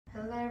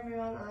Hello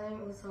everyone, I'm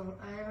Usong.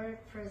 I will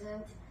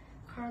present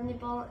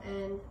Carnival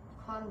and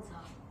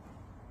Kwanzaa.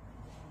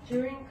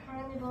 During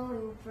Carnival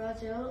in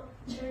Brazil,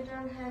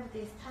 children have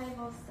this type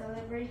of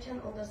celebration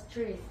on the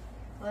street.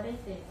 What is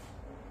it?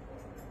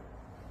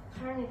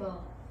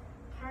 Carnival.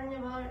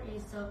 Carnival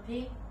is a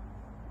big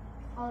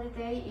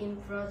holiday in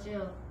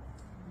Brazil.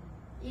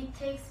 It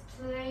takes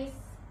place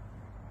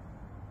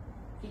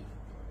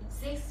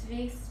 6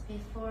 weeks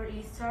before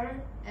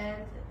Easter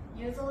and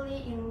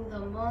usually in the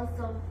month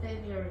of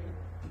February.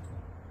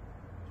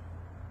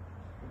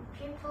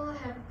 People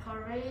have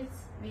parades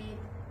with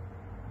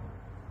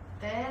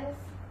bands,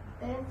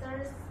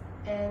 dancers,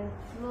 and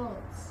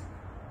floats.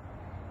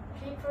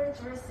 People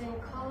dress in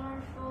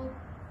colorful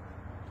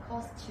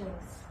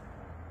costumes.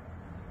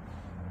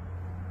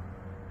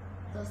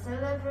 The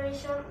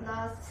celebration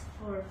lasts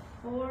for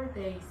 4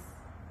 days.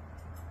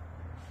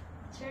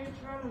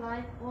 Children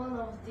light one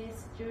of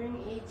these during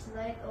each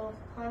night of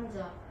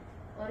Kwanzaa.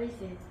 What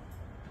is it?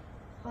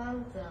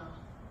 Kwanzaa.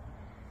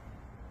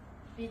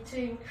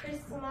 Between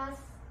Christmas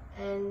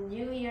and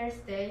New Year's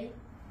Day,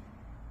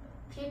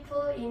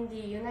 people in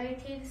the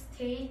United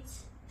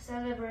States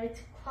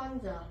celebrate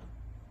Kwanzaa.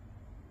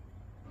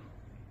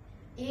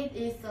 It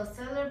is a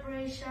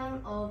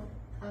celebration of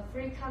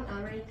African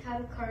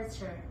American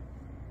culture.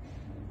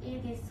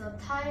 It is a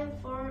time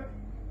for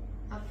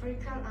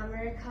African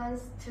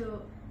Americans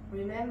to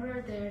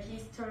remember their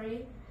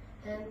history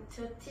and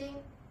to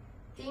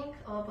think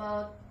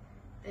about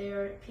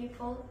their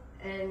people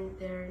and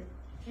their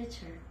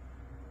future.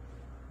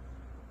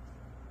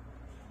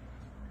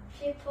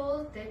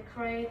 People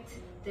decorate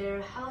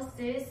their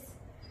houses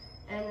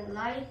and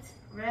light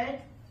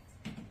red,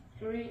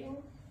 green,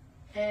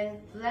 and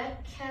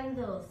black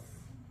candles.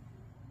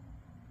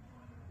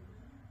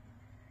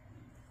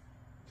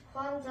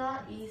 Kwanzaa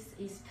is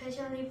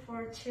especially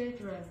for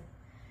children.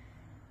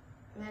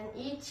 When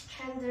each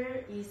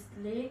candle is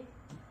lit,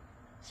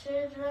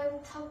 children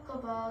talk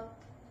about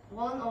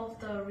one of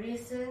the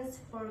reasons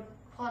for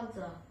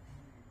Kwanzaa.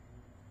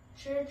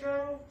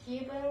 Children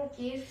given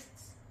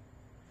gifts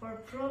for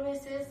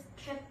promises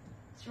kept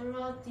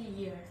throughout the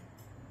year.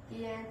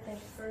 The end.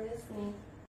 Thanks for listening.